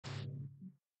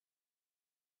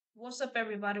What's up,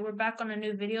 everybody? We're back on a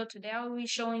new video. Today I will be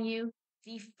showing you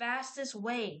the fastest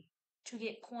way to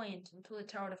get coins into the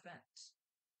tower defense.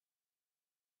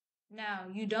 Now,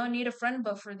 you don't need a friend,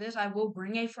 but for this I will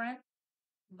bring a friend.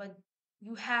 But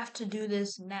you have to do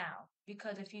this now,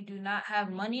 because if you do not have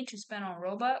money to spend on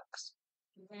Robux,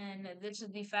 then this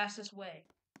is the fastest way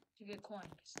to get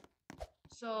coins.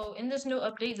 So in this new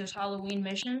update, there's Halloween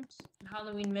missions. And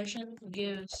Halloween mission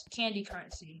gives candy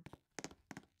currency.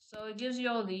 So it gives you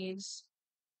all these.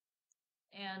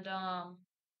 And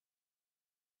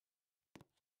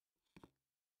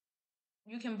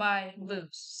you can buy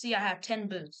boosts. See, I have 10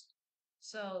 boosts.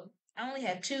 So I only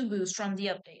had 2 boosts from the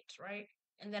updates, right?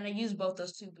 And then I used both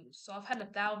those 2 boosts. So I've had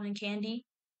 1,000 candy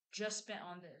just spent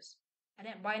on this. I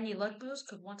didn't buy any luck boosts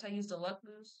because once I use the luck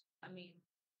boost, I'm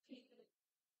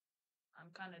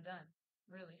kind of done,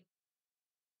 really.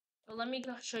 But let me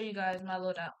show you guys my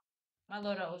loadout. My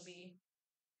loadout would be,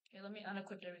 okay, let me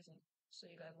unequip everything so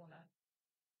you guys will know.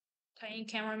 Titan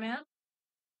Cameraman.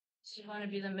 This is going to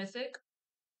be the mythic.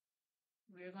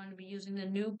 We're going to be using the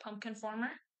new Pumpkin Farmer.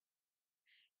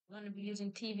 We're going to be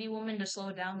using TV Woman to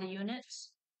slow down the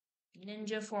units.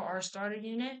 Ninja for our starter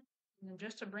unit. And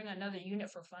just to bring another unit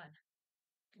for fun.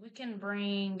 We can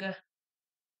bring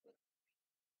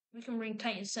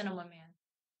Titan Cinema Man.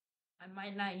 I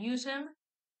might not use him.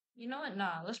 You know what?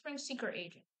 Nah, let's bring Secret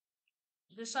Agent.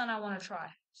 This one I want to try.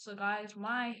 So guys,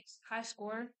 my high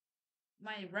score,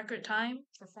 my record time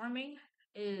for farming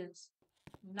is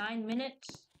 9 minutes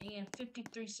and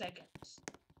 53 seconds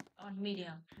on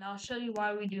medium. Now I'll show you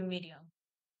why we do medium.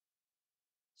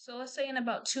 So let's say in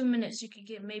about 2 minutes you could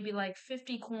get maybe like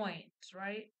 50 coins,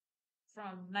 right?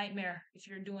 From Nightmare if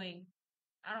you're doing,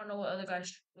 I don't know what that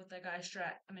guy's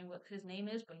what his name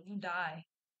is, but you die.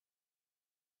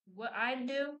 What I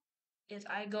do is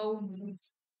I go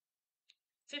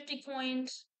 50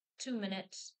 coins, 2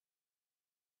 minutes.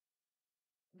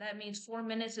 That means 4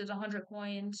 minutes is 100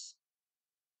 coins.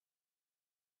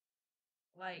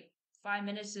 Like 5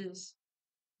 minutes is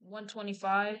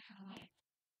 125.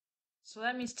 So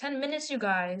that means 10 minutes, you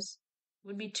guys,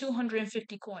 would be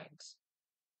 250 coins.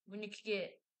 When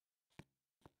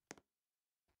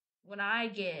I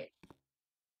get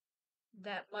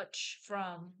that much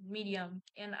from medium,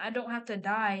 and I don't have to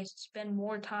die, spend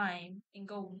more time, and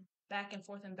go back and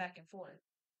forth and back and forth.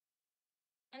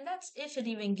 And that's if it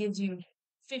even gives you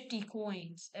 50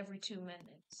 coins every 2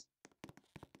 minutes.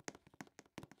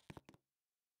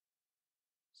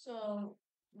 So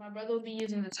my brother will be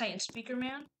using the Titan Speaker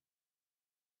Man.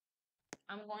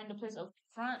 I'm going to place up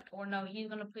front, or no, he's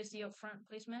going to place the up front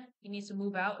placement. He needs to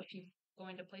move out if he's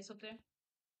going to place up there.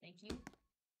 Thank you.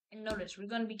 And notice, we're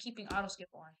going to be keeping auto skip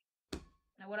on.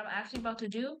 Now what I'm actually about to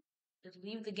do is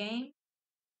leave the game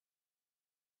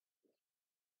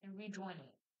and rejoin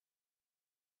it.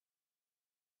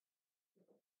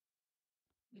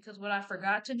 Because what I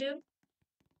forgot to do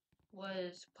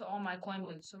was put all my coin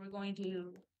boosts. So we're going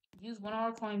to use one of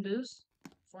our coin boosts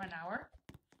for an hour,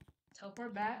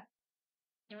 teleport back,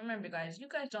 and remember guys, you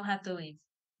guys don't have to leave.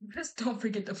 Just don't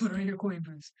forget to put on your coin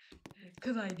boost.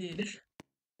 Because I did.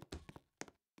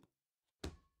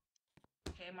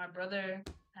 Okay, my brother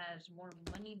has more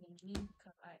money than me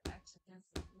because I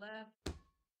accidentally left.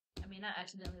 Not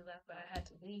accidentally left, but I had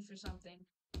to leave for something.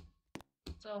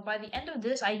 So by the end of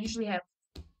this, I usually have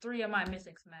 3 of my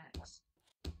mythics max.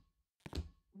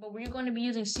 But we're going to be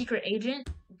using Secret Agent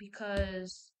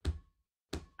because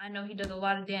I know he does a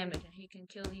lot of damage and he can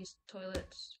kill these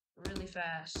toilets really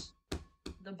fast.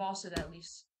 The bosses at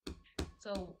least.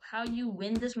 So how you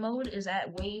win this mode is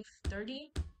at wave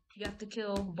 30. You have to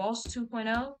kill boss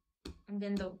 2.0 and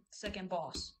then the second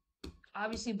boss.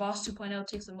 Obviously boss 2.0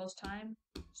 takes the most time,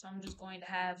 so I'm just going to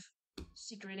have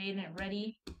Secret Agent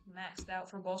ready, maxed out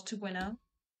for boss 2.0.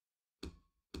 And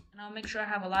I'll make sure I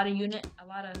have a lot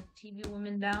of TV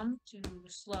women down to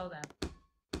slow them.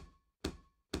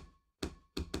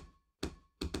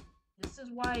 This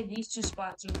is why these 2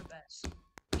 spots are the best.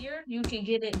 Here, you can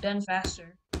get it done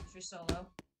faster if you're solo.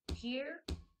 Here,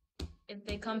 if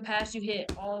they come past, you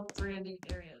hit all 3 of these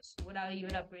areas without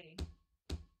even upgrading.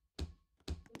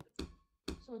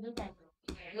 So do that.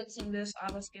 Blitzing this,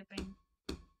 auto skipping.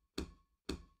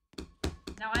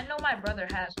 Now I know my brother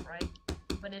has, right?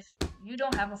 But if you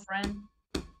don't have a friend,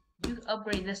 you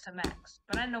upgrade this to max.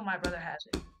 But I know my brother has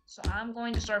it. So I'm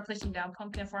going to start placing down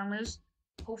pumpkin farmers.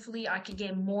 Hopefully I can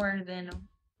get more than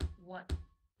one.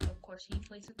 Of course he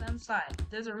places them side.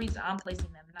 There's a reason I'm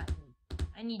placing them, not you.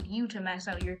 I need you to max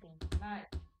out your thing, not.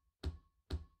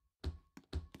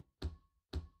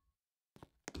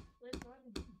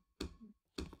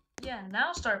 Yeah,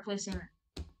 now start placing it.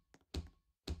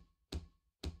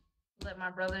 let my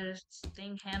brother's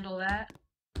thing handle that.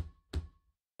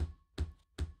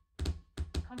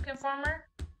 Pumpkin Farmer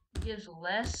gives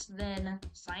less than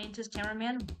Scientist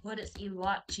Cameraman, but it's a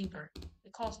lot cheaper.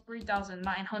 It costs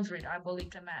 3,900, I believe,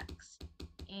 to max.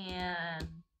 And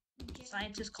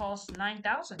Scientist costs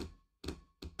 9,000.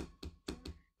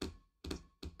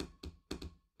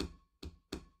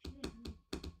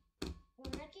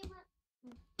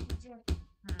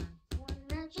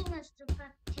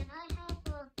 Can I have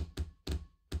a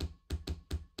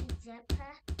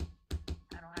jetpack?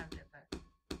 I don't have jetpack.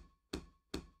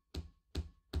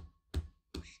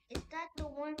 Is that the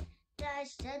one that I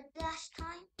said last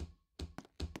time?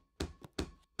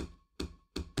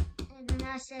 And then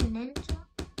I said ninja?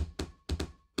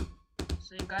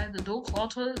 So you guys, the dual claw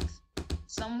twigs,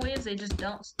 some ways they just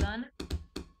don't stun.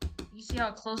 You see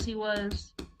how close he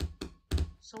was?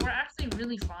 So we're actually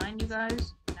really fine, you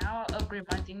guys. Now I'll upgrade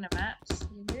my thing to max.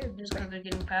 Just because they're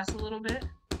getting past a little bit.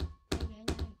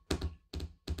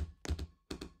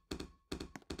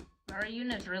 Our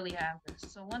units really have this.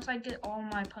 So once I get all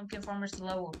my pumpkin farmers to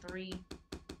level 3,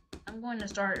 I'm going to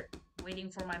start waiting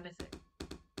for my mythic.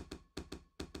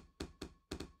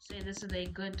 Say this is a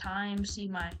good time. See,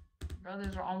 my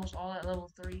brothers are almost all at level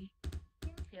 3.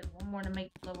 He has one more to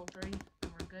make level 3,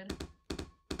 and we're good.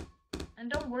 And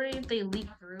don't worry if they leak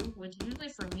through, which usually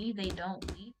for me, they don't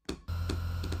leak.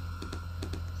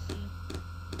 See?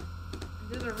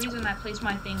 There's a reason I place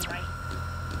my thing right here.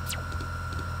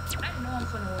 I know I'm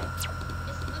gonna win.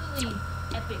 It's literally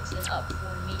epics and up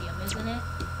for medium, isn't it?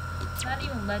 It's not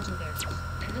even legendaries.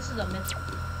 And this is a mythic.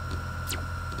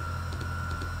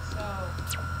 So,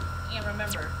 and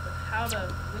remember, how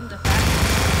to win the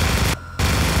fastest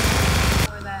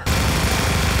for that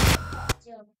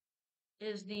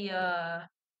is the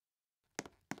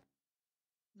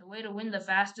way to win the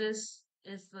fastest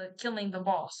is killing the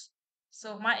boss.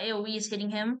 So if my AoE is hitting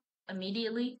him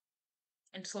immediately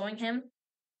and slowing him,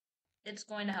 it's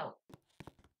going to help.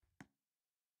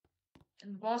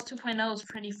 And boss 2.0 is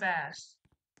pretty fast.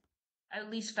 At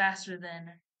least faster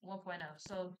than 1.0.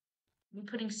 So me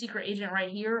putting Secret Agent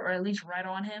right here, or at least right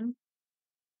on him,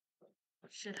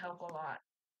 should help a lot.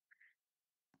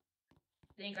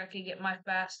 I think I could get my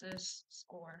fastest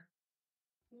score.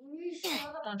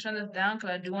 I'll turn this down because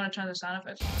I do want to turn the sound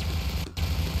effects on.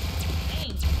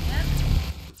 Dang, man.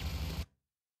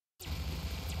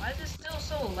 Why is it still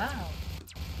so loud?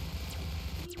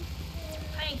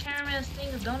 Hey, Cameraman's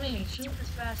things don't even shoot this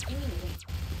fast anyway.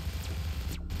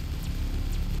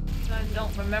 You guys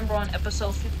don't remember on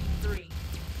episode 53.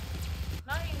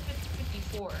 Not even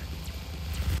 54.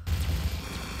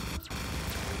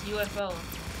 With UFO.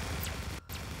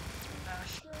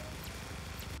 Gosh.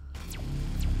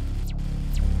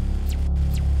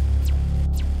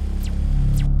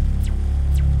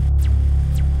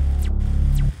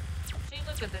 See,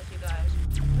 look at this, you guys.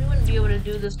 We wouldn't be able to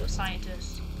do this with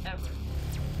scientists ever.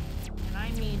 And I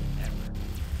mean ever.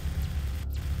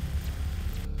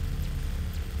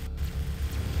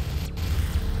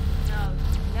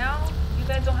 Now you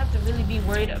guys don't have to really be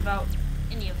worried about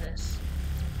any of this.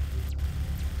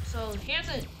 So here's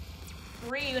the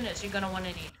 3 units you're gonna want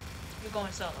to need. You're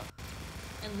going solo.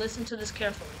 And listen to this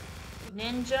carefully.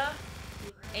 Ninja,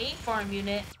 a farm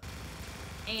unit,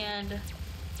 and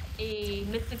a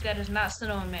mythic that is not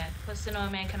Cinnamon Man, because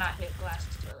Cinnamon Man cannot hit glass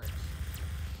distillers.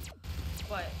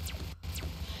 But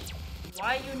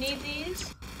why you need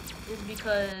these is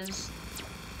because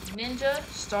Ninja,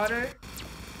 starter,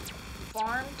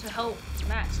 farm to help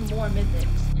max more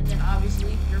mythics, and then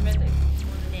obviously your mythic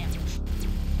for the damage.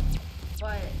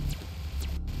 But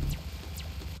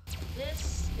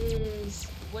this is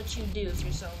what you do if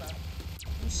you're solo.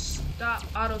 You stop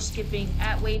auto skipping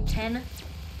at wave 10,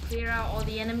 clear out all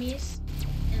the enemies,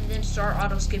 and then start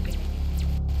auto skipping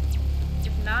again.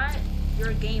 If not,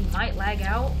 your game might lag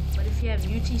out, but if you have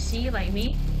UTC like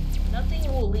me, nothing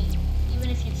will leak. Even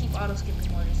if you keep auto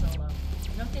skipping while you're solo,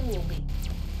 nothing will leak.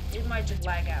 It might just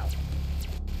lag out.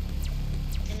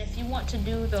 And if you want to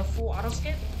do the full auto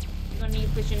skip, you're gonna need to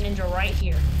put your ninja right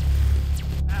here.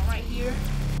 Not right here,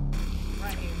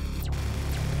 right here.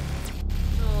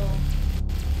 So,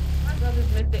 my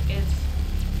brother's mythic is,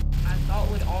 I thought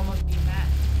would almost be max,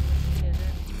 which it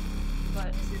isn't.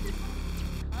 But,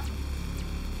 huh?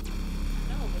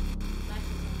 No, but max is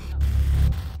something else.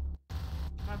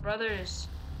 My brother is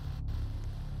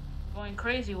going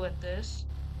crazy with this.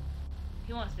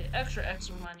 He wants the extra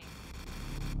money.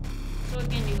 So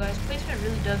again, you guys, placement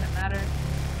really doesn't matter.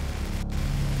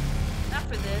 Not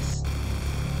for this.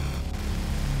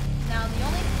 Now, the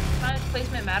only time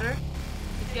placement matter,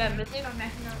 if you have mythic,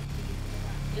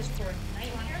 is for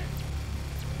Nightmare.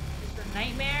 Is for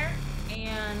Nightmare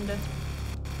and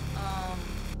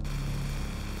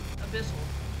Abyssal.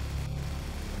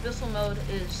 Abyssal mode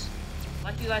is,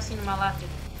 like you guys seen in my last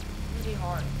video, really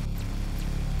hard.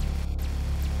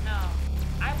 Now,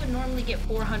 I would normally get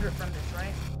 400 from this,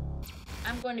 right?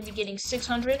 I'm going to be getting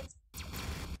 600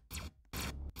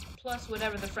 plus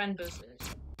whatever the friend boost is.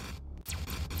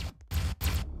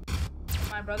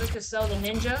 My brother could sell the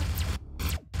ninja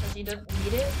because he doesn't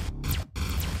need it.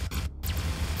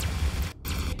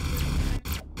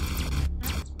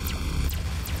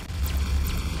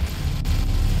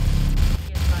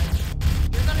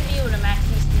 You're gonna be able to max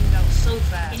these things out so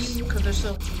fast because they're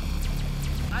so cheap.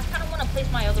 I kind of want to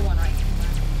place my other one right here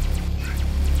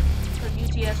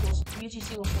because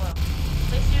UTC will slow.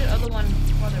 Place your other one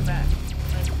farther back,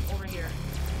 like over here.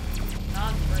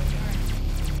 Not right here.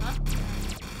 Huh?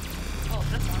 Oh,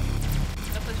 that's fine.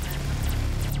 That puts me in.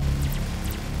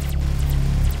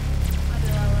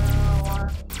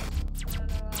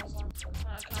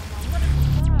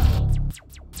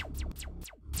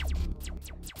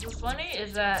 What's funny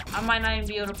is that I might not even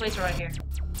be able to place it right here.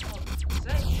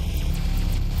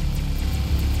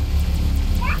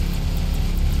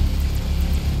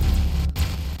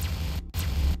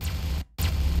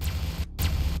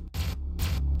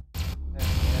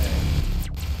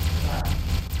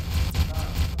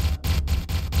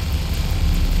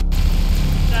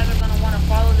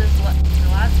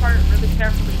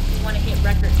 Carefully if you want to hit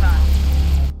record time.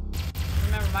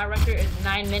 Remember, my record is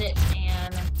 9 minutes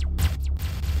and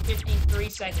 53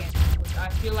 seconds, which I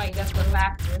feel like that's the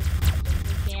fastest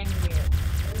you can hear.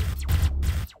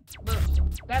 But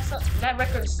that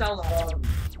record is solo.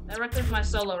 That record is my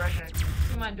solo record.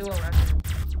 This is my duo record.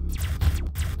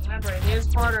 Remember, it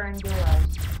is harder in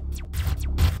duos.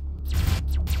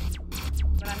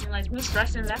 But I mean, like, who's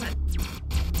stressing that?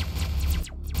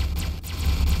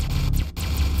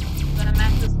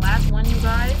 This last one, you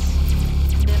guys,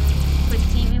 and then quick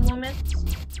TV woman.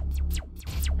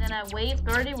 Then at wave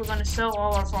 30, we're gonna sell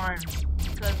all our farms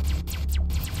because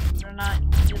they're not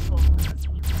useful.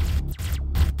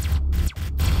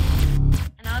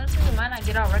 And honestly, we might not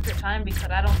get our record time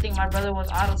because I don't think my brother was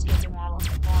auto skipping while I was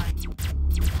flying.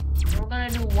 So we're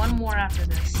gonna do one more after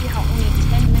this. See how only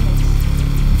 10 minutes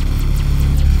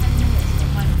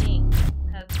of my thing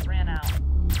has ran out,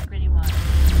 pretty much.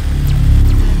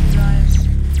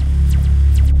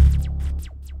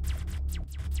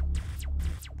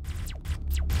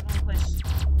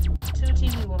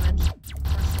 TV woman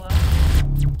or slow.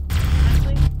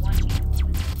 Actually, one TV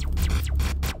woman.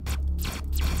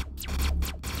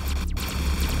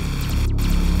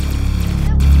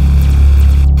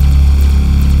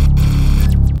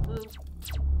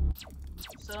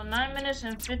 So 9 minutes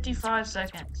and 55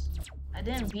 seconds. I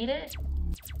didn't beat it,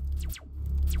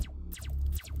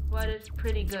 but it's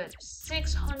pretty good.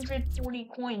 640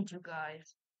 coins, you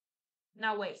guys.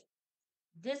 Now wait,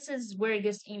 this is where it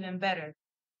gets even better.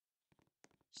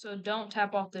 So don't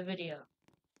tap off the video.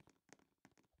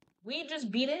 We just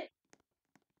beat it.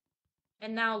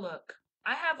 And now look,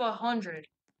 I have 100.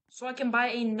 So I can buy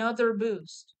another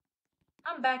boost.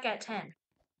 I'm back at 10.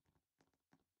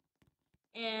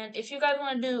 And if you guys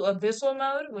want to do Abyssal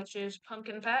mode, which is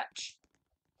Pumpkin Patch,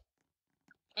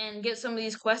 and get some of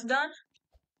these quests done,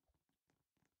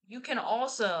 you can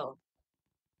also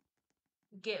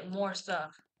get more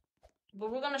stuff.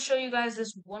 But we're going to show you guys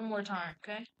this one more time,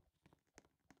 okay?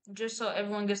 Just so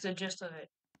everyone gets the gist of it.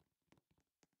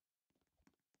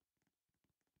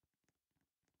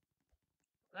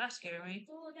 That scared me.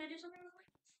 Oh, can I do something real quick?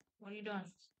 What are you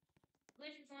doing?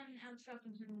 Which one has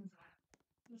something to do?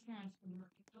 This one's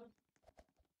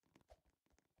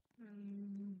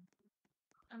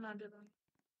I'm not doing it.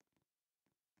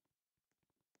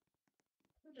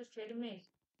 You just treated me.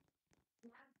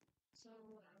 So,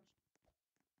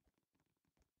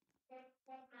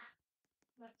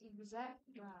 what exact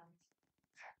drive?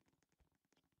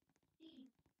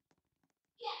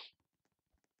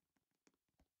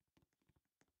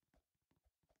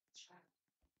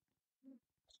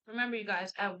 Remember, you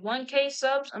guys, at 1K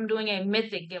subs, I'm doing a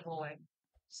mythic giveaway.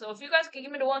 So if you guys can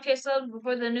give me the 1K subs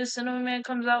before the new Cinnamon Man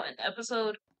comes out in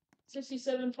episode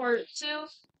 67 part 2,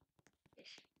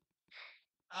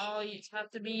 I'll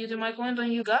have to be using my coins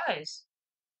on you guys.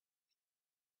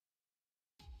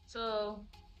 So,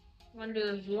 I'm gonna do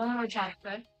this one more time,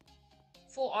 okay?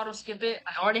 Full auto skip it.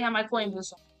 I already have my coin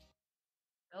boost on.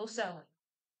 No selling.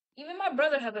 Even my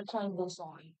brother has a coin boost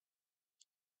on.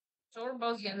 So we're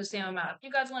both getting the same amount. If you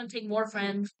guys want to take more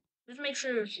friends, just make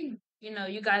sure, you know,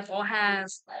 you guys all have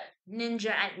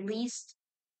ninja at least.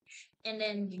 And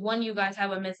then one you guys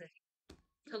have a mythic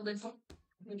to live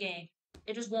the game.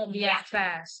 It just won't be as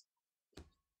fast.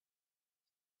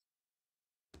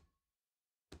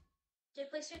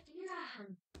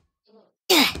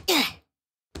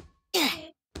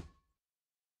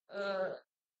 Uh,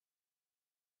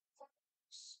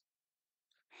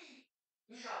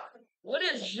 what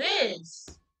is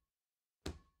this?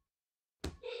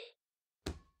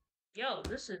 Yo,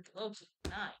 this is looks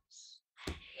nice.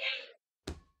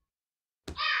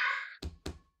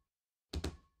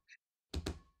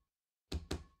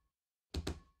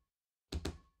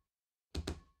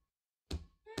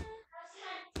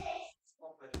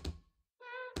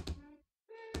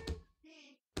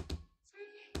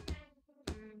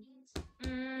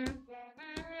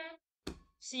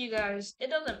 See you guys. It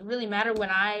doesn't really matter when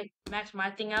I max my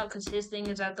thing out because his thing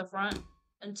is at the front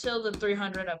until the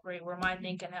 300 upgrade where my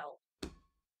thing can help.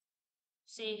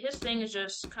 See, his thing is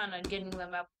just kind of getting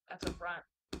them up at the front.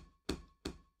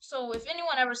 So if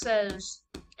anyone ever says,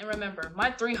 and remember,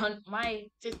 my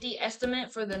 50 estimate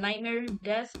for the nightmare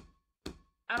death,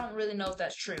 I don't really know if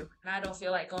that's true, and I don't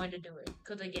feel like going to do it.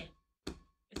 Because again,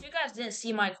 if you guys didn't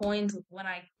see my coins when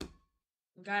I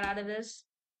got out of this,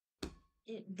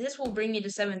 this will bring me to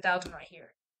 7,000 right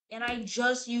here. And I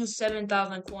just used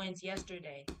 7,000 coins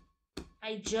yesterday.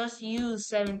 I just used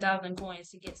 7,000 coins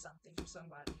to get something from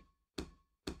somebody.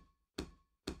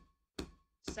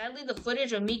 Sadly, the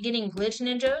footage of me getting Glitch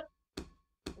Ninja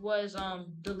was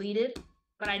deleted,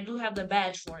 but I do have the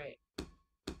badge for it,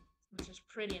 which is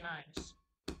pretty nice.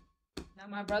 Now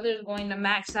my brother is going to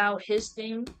max out his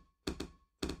thing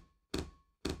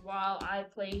while I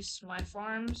place my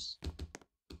farms.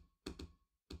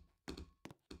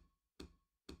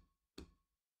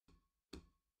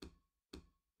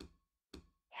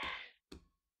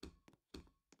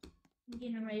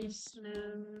 Getting ready to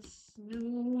snooze.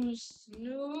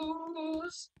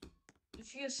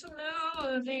 If you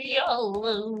snooze, you'll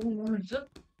lose.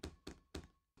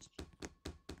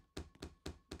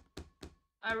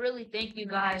 I really thank you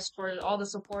guys for all the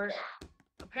support.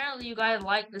 Apparently you guys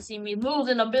like to see me lose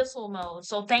in abyssal mode,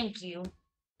 so thank you.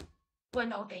 But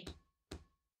no thank you.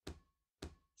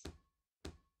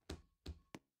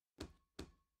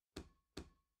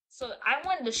 So I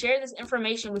wanted to share this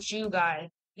information with you guys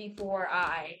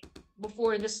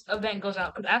before this event goes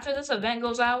out. Because after this event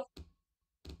goes out,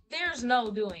 there's no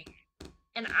doing it.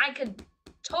 And I could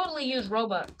totally use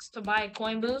Robux to buy a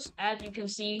coin boost, as you can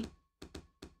see.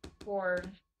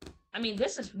 I mean,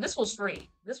 this was free.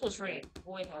 This was free.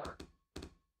 Void hard.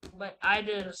 But I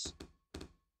just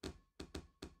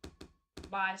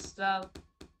buy stuff.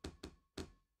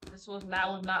 That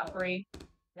was not free.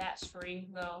 That's free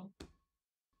though.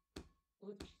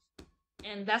 Oops.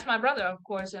 And that's my brother, of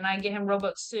course, and I get him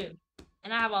Robux too.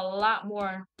 And I have a lot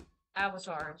more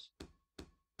avatars.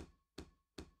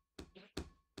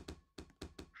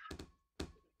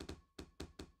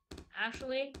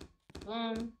 Actually,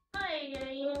 what?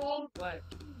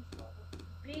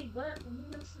 Big butt,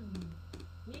 listen.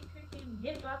 We freaking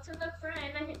get lots of the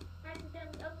friend. I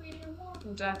accidentally upgraded one.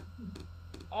 Exactly.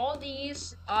 All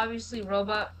these, obviously,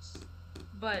 Robux,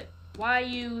 but why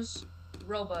use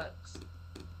Robux?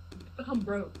 I'm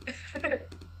broke.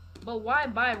 But why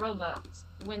buy Robux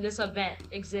when this event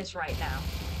exists right now?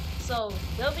 So,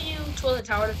 W Toilet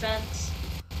Tower Defense,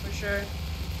 for sure.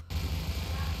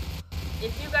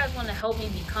 If you guys want to help me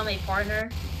become a partner,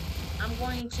 I'm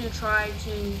going to try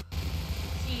to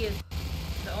see if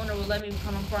the owner will let me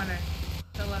become a partner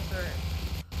to Lesser,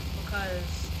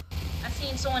 because I've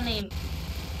seen someone named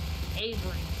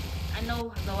Avery. I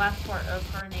know the last part of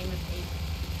her name is Avery.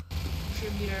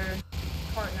 Contributor,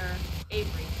 partner,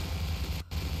 Avery.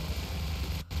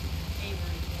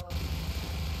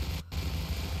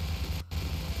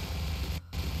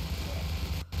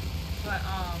 But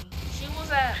she was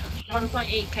at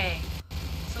 1.8k.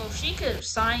 So if she could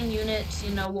sign units,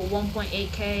 with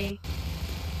 1.8k,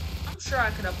 I'm sure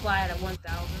I could apply it at 1,000.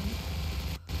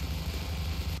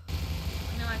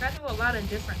 I mean, like, I do a lot of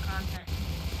different content.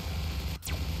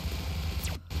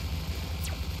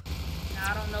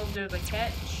 Now, I don't know if there's a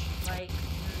catch, like,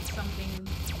 there's something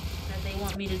that they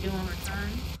want me to do in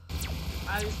return.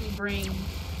 Obviously, bring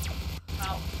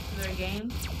out their game,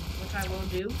 which I will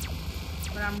do.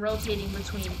 But I'm rotating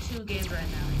between two games right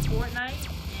now, Fortnite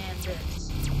and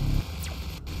this.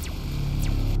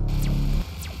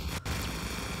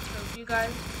 So if you guys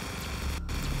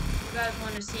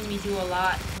want to see me do a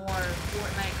lot more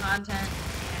Fortnite content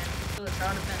and Toilet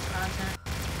Tower Defense content,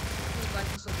 please like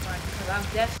and subscribe, because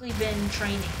I've definitely been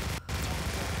training on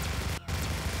Fortnite.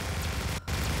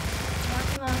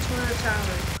 Working on Toilet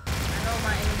Tower. I know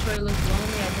my inventory looks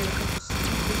lonely. I did a couple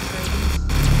stupid trades.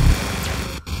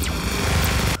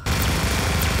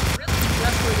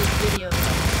 Just for this video, though, to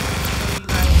show you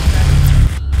guys that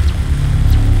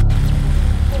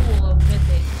full of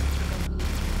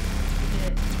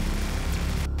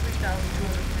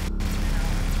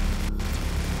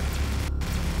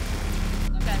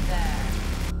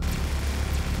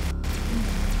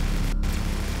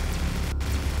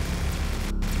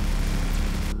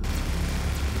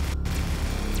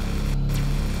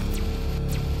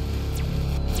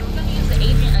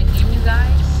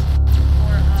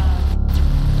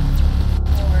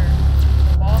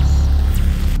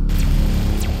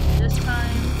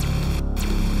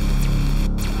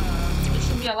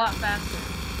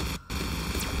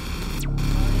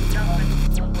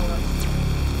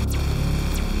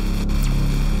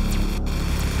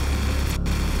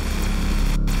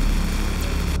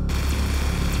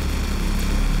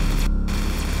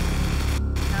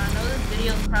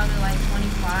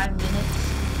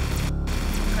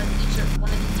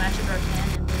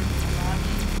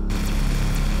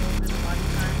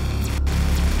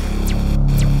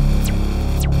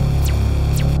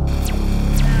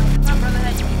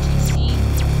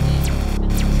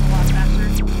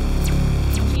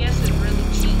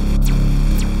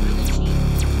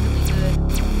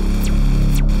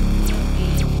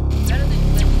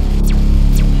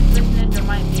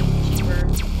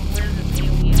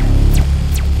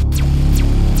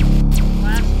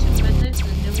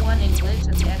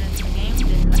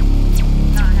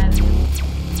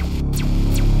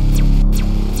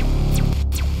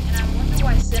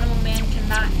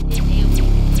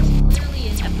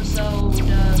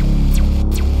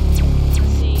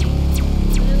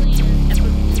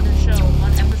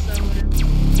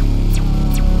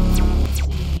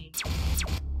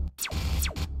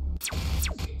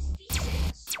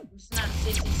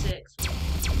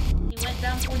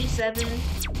 47.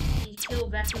 He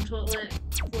killed Vacuum Toilet,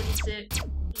 46.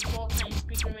 He fought Tiny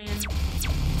Speaker Man,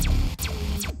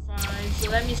 45.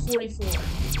 So that means 44.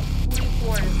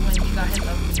 44 is when he got hit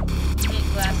up. He hit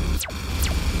glasses.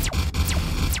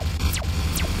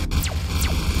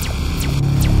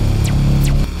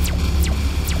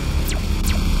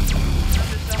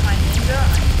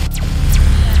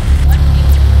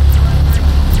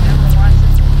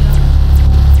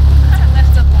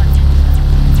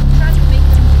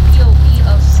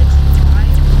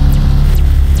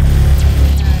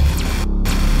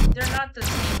 The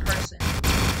same person.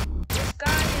 This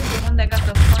guy is the one that got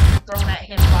the punch thrown at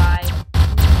him by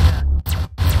Ninja.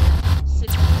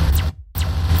 60.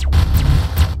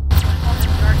 I call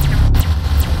him Dark Cameraman.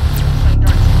 He looks like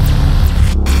Dark Cameraman.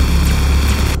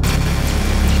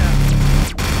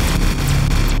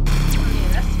 Yeah,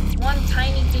 that's one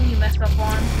tiny thing you messed up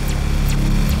on.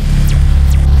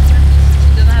 He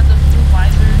doesn't have the blue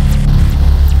visor.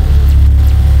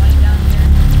 Right down here.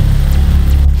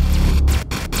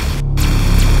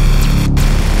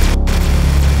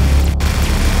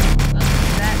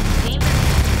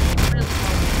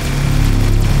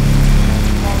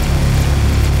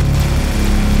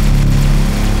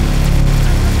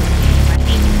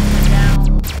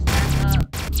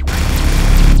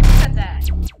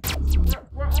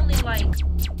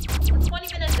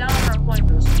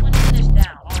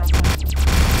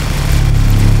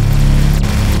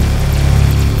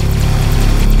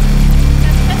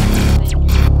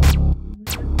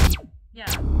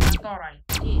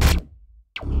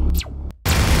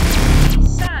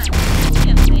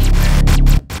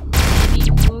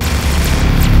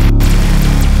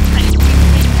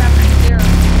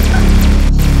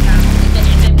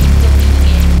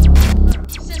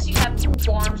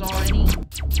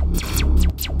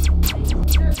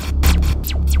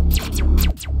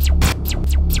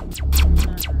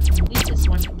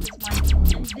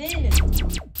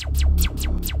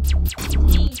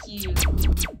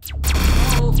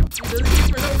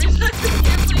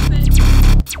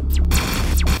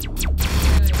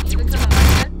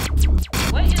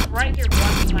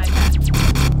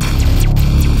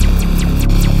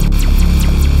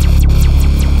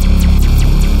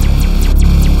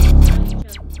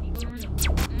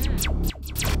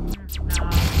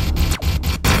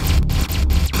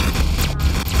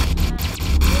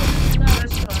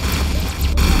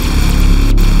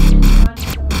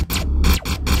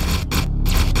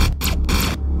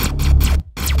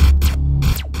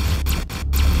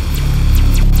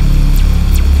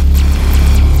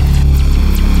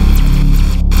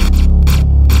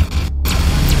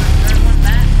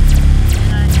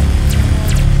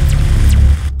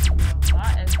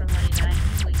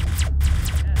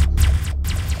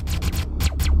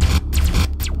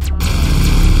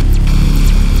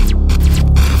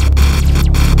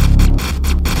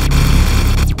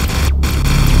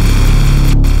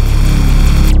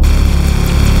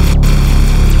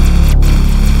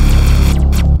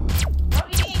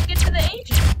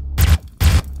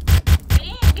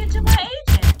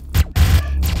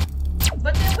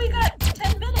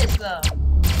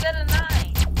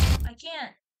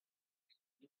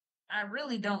 I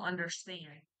really don't understand.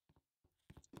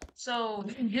 So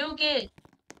you get,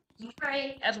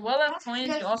 Right. as well as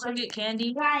coins, you also get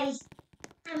candy. Guys,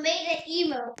 I made an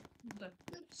emo.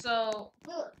 So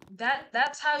Look.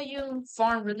 that's how you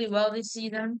farm really well this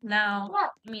season. Now,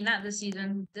 Look. I mean not this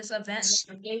season, this event.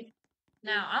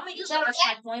 Now I'm gonna use So the rest of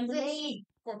my that's coin boost the-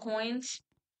 for coins.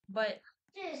 But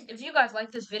This. if you guys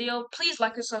like this video, please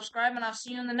like and subscribe, and I'll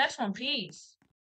see you in the next one. Peace.